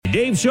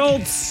Dave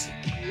Schultz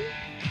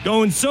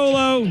going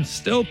solo.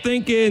 Still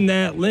thinking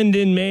that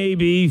Lyndon may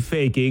be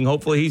faking.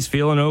 Hopefully he's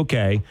feeling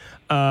okay.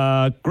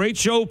 Great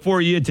show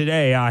for you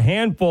today. A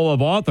handful of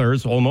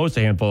authors, almost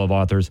a handful of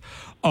authors,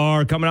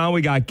 are coming on.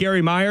 We got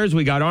Gary Myers.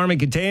 We got Armin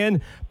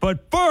Catan.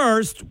 But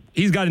first,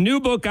 he's got a new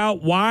book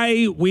out,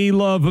 Why We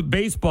Love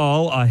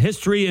Baseball, A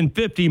History in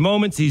 50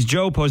 Moments. He's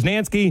Joe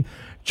Posnanski.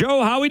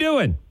 Joe, how we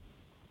doing?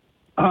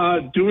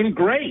 Doing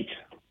great.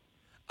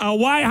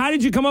 How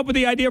did you come up with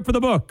the idea for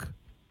the book?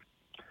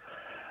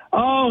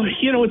 Oh,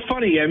 it's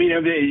funny. I mean,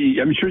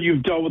 I'm sure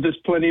you've dealt with this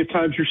plenty of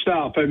times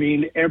yourself. I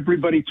mean,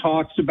 everybody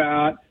talks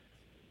about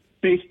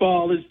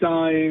baseball is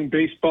dying.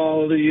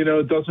 Baseball,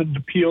 doesn't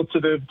appeal to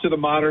the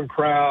modern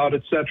crowd,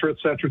 et cetera, et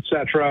cetera, et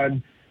cetera.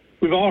 And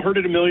we've all heard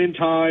it a million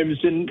times.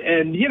 And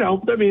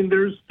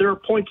there are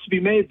points to be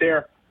made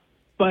there.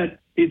 But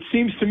it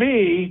seems to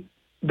me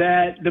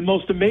that the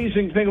most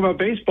amazing thing about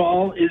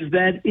baseball is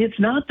that it's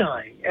not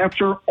dying.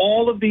 After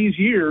all of these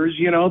years,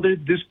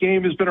 this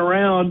game has been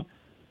around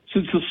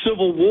since the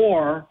Civil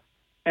War,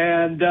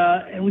 and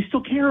we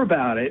still care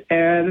about it.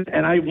 And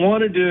I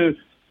wanted to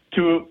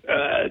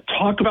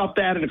talk about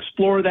that and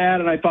explore that,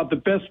 and I thought the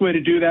best way to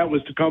do that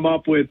was to come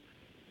up with,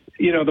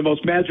 the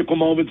most magical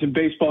moments in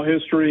baseball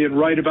history and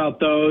write about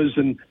those.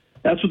 And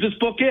that's what this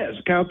book is,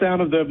 a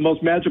countdown of the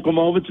most magical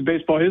moments in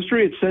baseball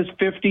history. It says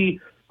 50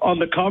 on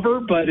the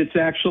cover, but it's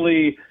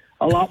actually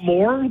a lot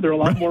more. There are a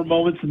lot more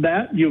moments than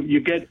that.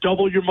 You get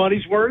double your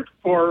money's worth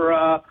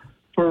for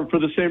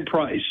the same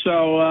price.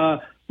 So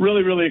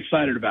really, really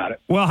excited about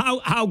it. Well,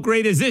 how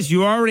great is this?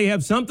 You already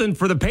have something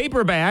for the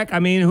paperback. I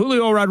mean,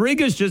 Julio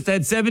Rodriguez just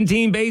had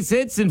 17 base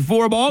hits in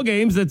 4 ball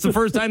games. That's the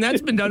first time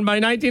that's been done by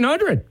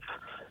 1900.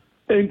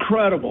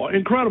 Incredible.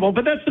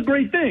 But that's the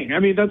great thing. I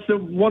mean, that's the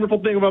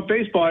wonderful thing about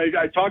baseball.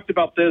 I talked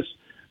about this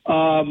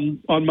on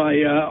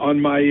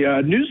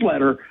my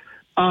newsletter.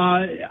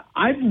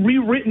 I've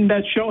rewritten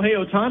that Shohei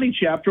Ohtani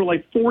chapter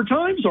like 4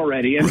 times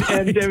already, and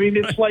I mean,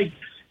 it's like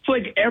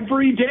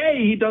every day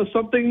he does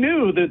something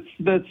new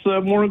that's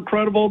more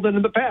incredible than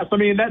in the past. I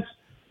mean,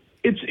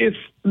 it's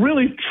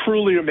really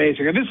truly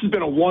amazing, and this has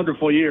been a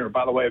wonderful year,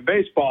 by the way, of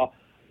baseball.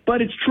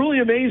 But it's truly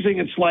amazing.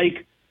 It's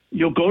like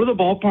you'll go to the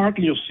ballpark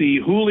and you'll see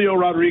Julio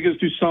Rodriguez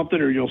do something,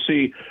 or you'll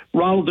see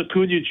Ronald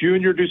Acuna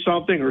Jr. do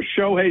something, or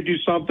Shohei do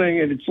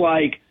something, and it's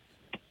like,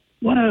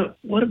 what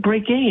a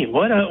great game.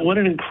 What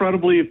an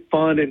incredibly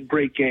fun and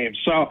great game.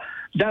 So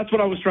that's what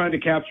I was trying to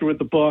capture with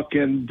the book.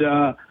 And,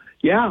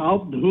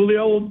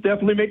 Julio will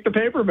definitely make the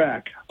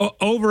paperback.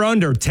 Over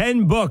under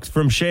 10 books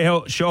from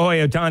Shohei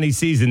Ohtani's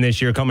season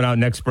this year coming out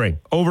next spring.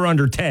 Over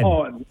under 10.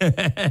 Oh,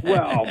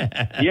 well,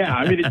 yeah.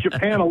 I mean, in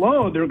Japan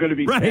alone, there are going to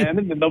be 10,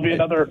 and then there'll be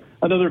another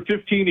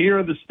 15 here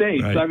in the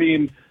States. Right. I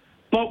mean,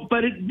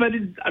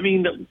 I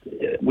mean,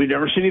 we've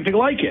never seen anything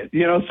like it.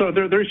 So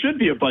there should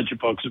be a bunch of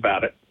books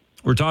about it.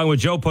 We're talking with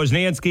Joe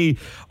Posnanski,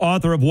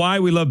 author of Why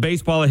We Love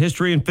Baseball, A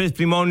History in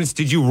 50 Moments.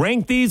 Did you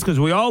rank these? Because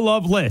we all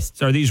love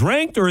lists. Are these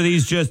ranked, or are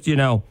these just,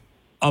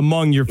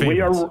 among your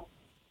favorites?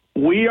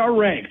 We are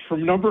ranked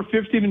from number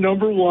 50 to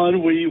number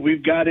 1.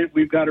 We've got it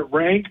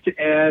ranked,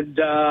 and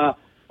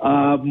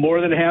more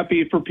than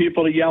happy for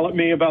people to yell at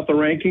me about the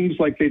rankings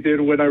like they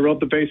did when I wrote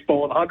the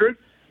Baseball 100.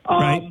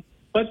 Right.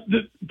 But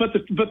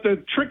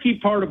the tricky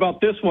part about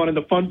this one, and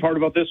the fun part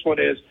about this one,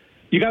 is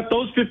you got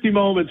those 50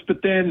 moments, but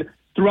then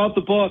throughout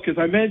the book, as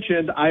I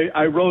mentioned,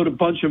 I wrote a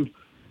bunch of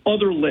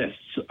other lists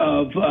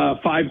of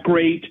 5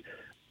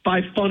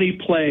 funny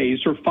plays,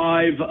 or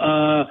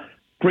 5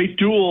 great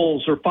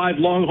duels, or 5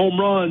 long home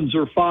runs,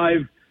 or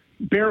 5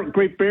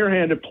 great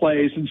barehanded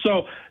plays. And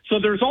so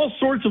there's all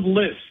sorts of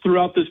lists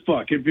throughout this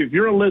book. If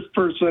you're a list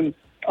person,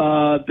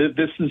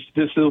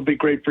 this will be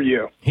great for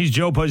you. He's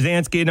Joe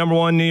Posnanski,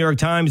 #1 New York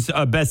Times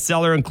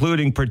bestseller,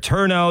 including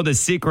Paterno, The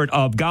Secret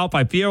of Golf.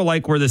 I feel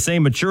like we're the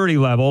same maturity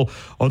level,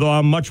 although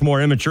I'm much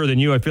more immature than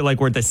you. I feel like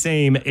we're at the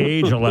same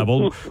age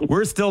level.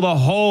 We're still the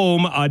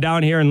home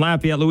down here in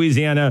Lafayette,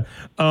 Louisiana,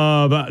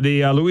 of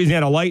the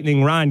Louisiana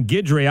Lightning, Ron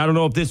Guidry. I don't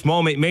know if this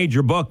moment made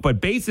your book, but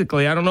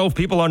basically, I don't know if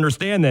people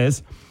understand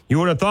this. You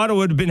would have thought it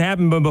would have been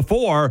happening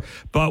before,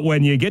 but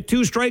when you get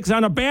 2 strikes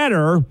on a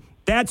batter,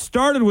 that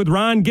started with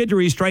Ron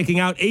Guidry striking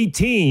out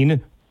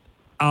 18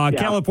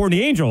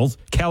 California Angels,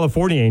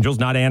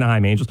 not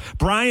Anaheim Angels.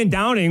 Brian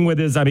Downing with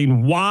his,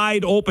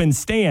 wide open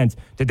stance.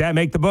 Did that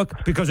make the book?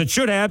 Because it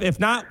should have. If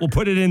not, we'll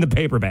put it in the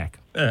paperback.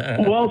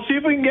 Well, see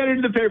if we can get it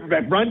in the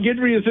paperback. Ron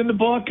Guidry is in the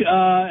book,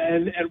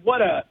 and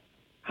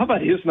how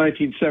about his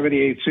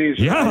 1978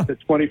 season? Yeah. Right?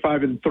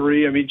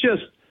 25-3. I mean,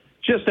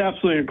 just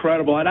absolutely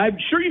incredible. And I'm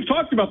sure you've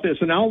talked about this,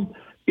 and I'll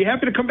be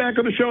happy to come back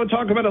on the show and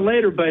talk about it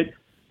later, but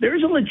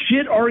there's a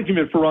legit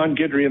argument for Ron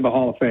Guidry in the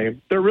Hall of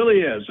Fame. There really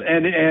is.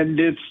 And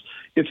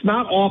it's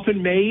not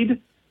often made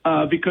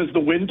because the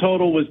win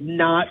total was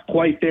not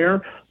quite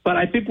there. But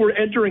I think we're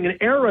entering an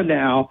era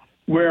now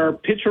where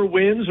pitcher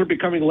wins are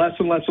becoming less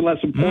and less and less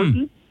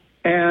important.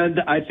 And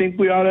I think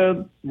we ought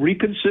to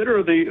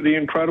reconsider the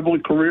incredible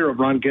career of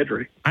Ron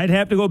Guidry. I'd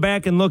have to go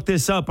back and look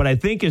this up, but I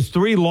think his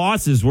 3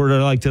 losses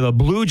were to the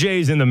Blue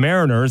Jays and the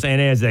Mariners.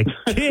 And as a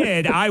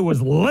kid, I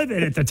was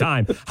livid at the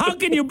time. How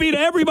can you beat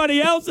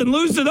everybody else and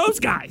lose to those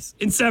guys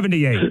in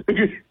 78?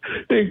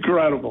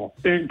 Incredible.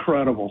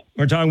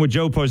 We're talking with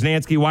Joe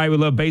Posnanski, Why We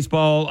Love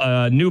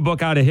Baseball, new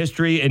book out of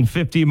history in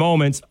 50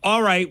 moments.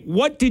 All right,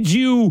 what did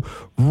you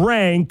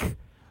rank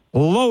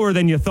lower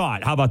than you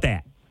thought? How about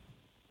that?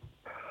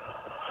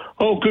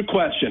 Oh, good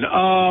question.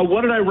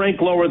 What did I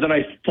rank lower than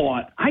I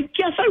thought? I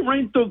guess I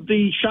ranked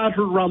the shot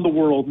heard around the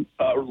world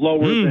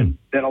lower than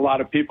a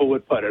lot of people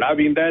would put it. I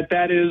mean,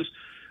 that is,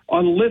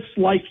 on lists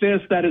like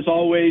this, that is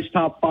always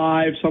top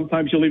 5.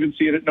 Sometimes you'll even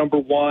see it at number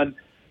 1.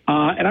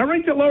 And I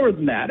ranked it lower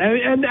than that.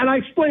 And I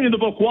explain in the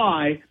book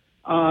why.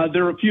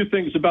 There are a few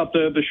things about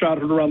the shot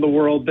heard around the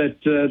world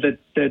that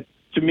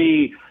to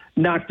me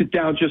knocked it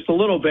down just a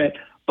little bit.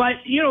 But,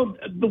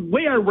 the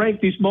way I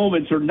rank these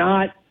moments are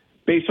not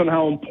based on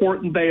how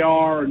important they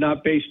are, or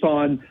not based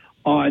on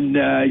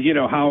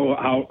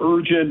how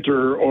urgent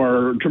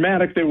or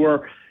dramatic they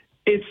were.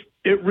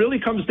 It really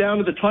comes down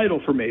to the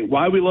title for me,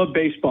 Why We Love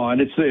Baseball.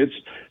 And it's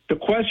the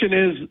question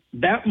is,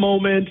 that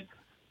moment,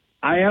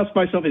 I ask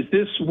myself, is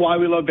this why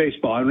we love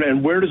baseball?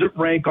 And where does it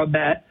rank on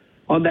that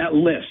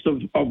list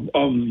of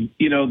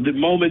the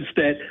moments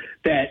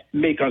that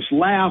make us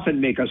laugh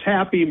and make us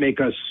happy, make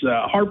us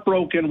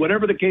heartbroken,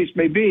 whatever the case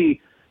may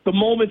be, the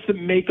moments that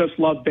make us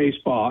love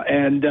baseball.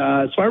 And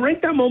so I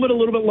ranked that moment a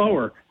little bit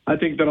lower, I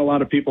think, than a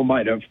lot of people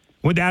might have.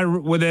 Would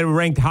it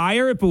ranked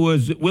higher if it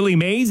was Willie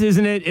Mays?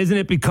 Isn't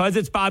it because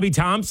it's Bobby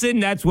Thompson?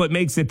 That's what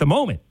makes it the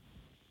moment.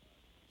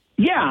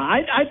 Yeah,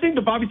 I think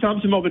the Bobby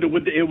Thompson moment,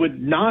 it would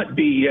not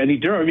be any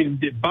different. I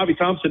mean, Bobby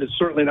Thompson is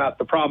certainly not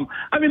the problem.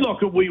 I mean, look,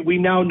 we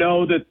now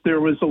know that there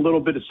was a little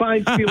bit of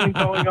sign stealing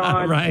going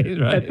on right.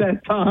 at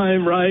that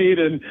time, right?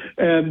 And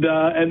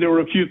there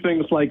were a few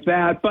things like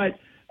that. But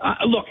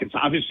look, it's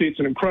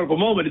an incredible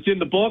moment. It's in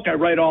the book. I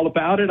write all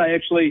about it. I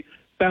actually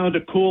found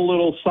a cool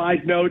little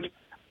side note.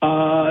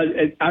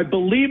 I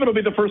believe it'll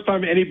be the first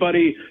time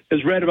anybody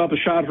has read about the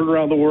shot heard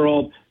around the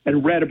world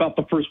and read about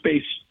the first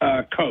base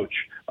coach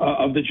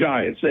of the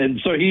Giants, and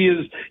so he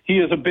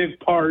is a big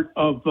part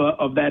of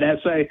that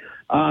essay.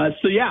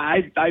 So yeah,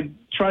 I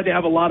tried to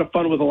have a lot of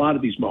fun with a lot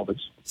of these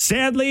moments.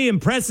 Sadly,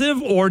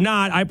 impressive or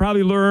not, I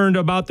probably learned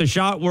about the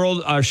shot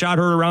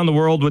heard around the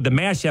world with the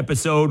MASH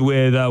episode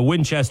with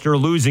Winchester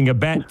losing a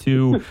bet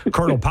to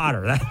Colonel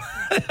Potter.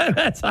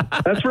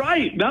 That's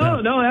right.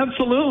 No,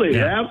 absolutely,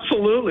 yeah.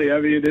 Absolutely.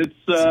 I mean,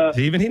 it's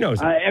even he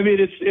knows. I mean,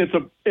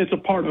 it's a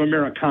part of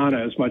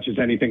Americana as much as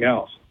anything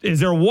else. Is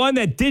there one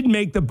that did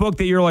make the book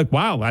that you're like,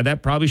 wow,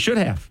 that probably should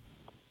have?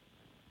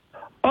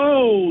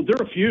 Oh, there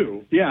are a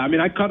few. Yeah, I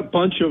mean, I cut a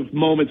bunch of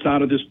moments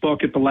out of this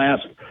book at the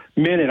last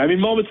minute. I mean,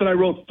 moments that I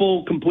wrote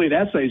full, complete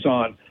essays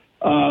on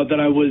that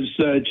I was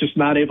just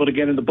not able to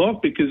get in the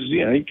book because,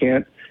 you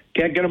can't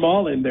get them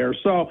all in there.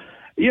 So,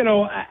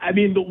 I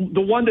mean,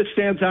 the one that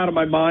stands out in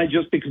my mind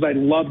just because I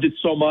loved it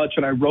so much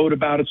and I wrote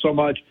about it so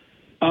much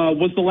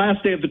was the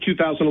last day of the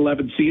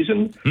 2011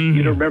 season. Mm-hmm.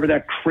 You remember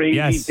that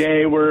crazy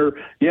day where,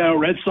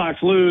 Red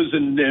Sox lose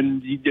and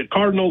the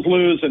Cardinals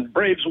lose and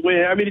Braves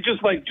win. I mean, it's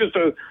just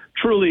a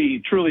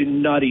truly, truly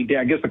nutty day.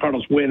 I guess the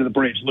Cardinals win and the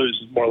Braves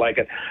lose is more like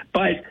it.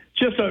 But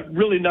just a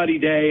really nutty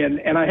day.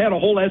 And I had a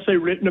whole essay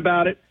written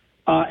about it,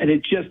 and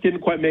it just didn't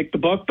quite make the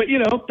book. But,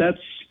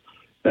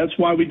 that's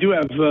why we do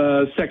have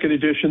second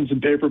editions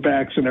and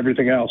paperbacks and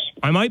everything else.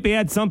 I might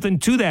add something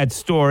to that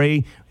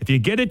story. If you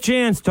get a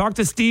chance, talk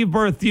to Steve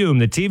Berthiaume,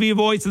 the TV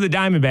voice of the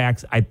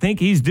Diamondbacks. I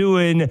think he's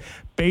doing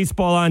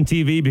baseball on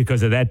TV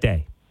because of that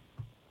day.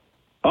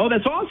 Oh,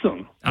 that's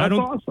awesome. I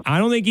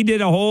don't think he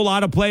did a whole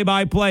lot of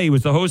play-by-play. He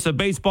was the host of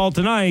Baseball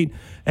Tonight,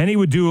 and he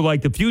would do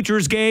like the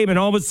Futures game, and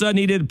all of a sudden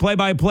he did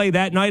play-by-play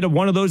that night of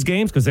one of those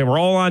games because they were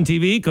all on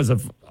TV because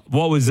of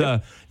what was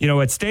at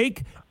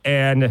stake.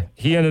 And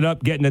he ended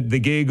up getting the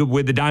gig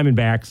with the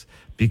Diamondbacks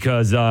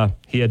because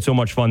he had so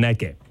much fun that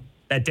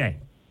day.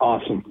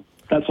 Awesome.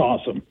 That's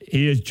awesome.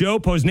 He is Joe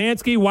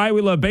Posnanski, Why We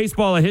Love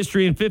Baseball, A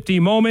History in 50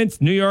 Moments,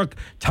 New York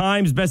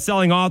Times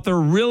bestselling author.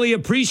 Really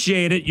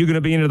appreciate it. You're going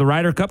to be into the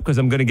Ryder Cup because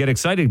I'm going to get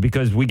excited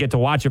because we get to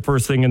watch it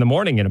first thing in the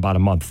morning in about a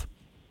month.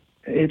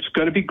 It's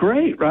going to be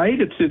great, right?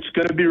 It's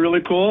going to be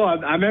really cool.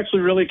 I'm actually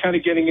really kind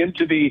of getting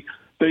into the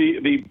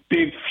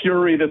big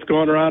fury that's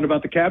going around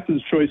about the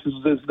captain's choices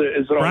as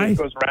it always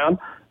goes around.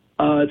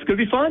 It's going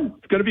to be fun.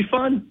 It's going to be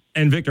fun.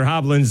 And Victor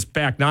Hovland's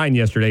back nine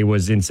yesterday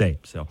was insane.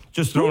 So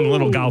just throwing a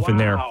little golf in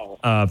there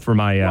for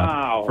my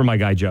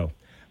guy, Joe.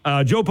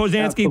 Joe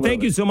Posnanski, Absolutely.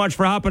 Thank you so much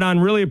for hopping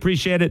on. Really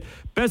appreciate it.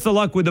 Best of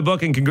luck with the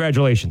book and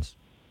congratulations.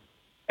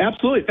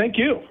 Absolutely. Thank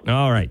you.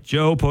 All right.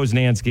 Joe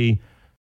Posnanski.